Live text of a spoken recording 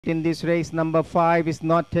in this race. Number 5 is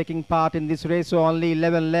not taking part in this race, so only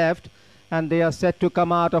 11 left. And they are set to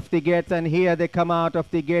come out of the gates, and here they come out of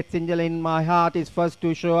the gates. Angel in My Heart is first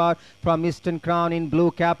to show out from Eastern Crown in blue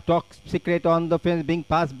cap. Top Secret on the fence, being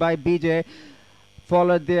passed by BJ.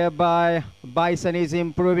 Followed there by Bison is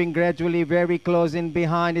improving gradually, very close in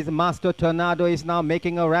behind. His Master Tornado is now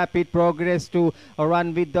making a rapid progress to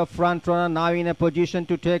run with the front runner, now in a position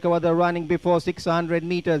to take over the running before 600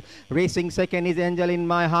 meters. Racing second is Angel in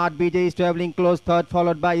My Heart. BJ is traveling close third,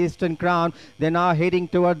 followed by Eastern Crown. They're now heading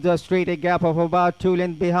towards the straight, a gap of about 2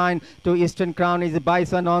 lengths behind to Eastern Crown is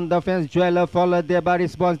Bison on the fence. Jeweler followed there by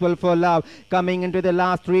Responsible for Love. Coming into the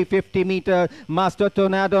last 350 meters, Master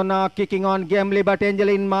Tornado now kicking on gamely, but Angel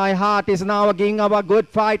in My Heart is now giving up a good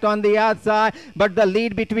fight on the outside, but the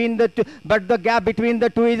lead between the two, but the gap between the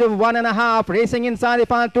two is 1.5. Racing inside the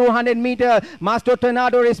final 200 meters, Master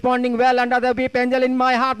Tornado responding well under the whip. Angel in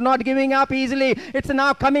My Heart not giving up easily. It's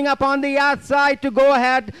now coming up on the outside to go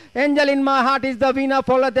ahead. Angel in My Heart is the winner,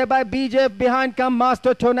 followed there by BJ. Behind come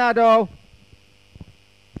Master Tornado.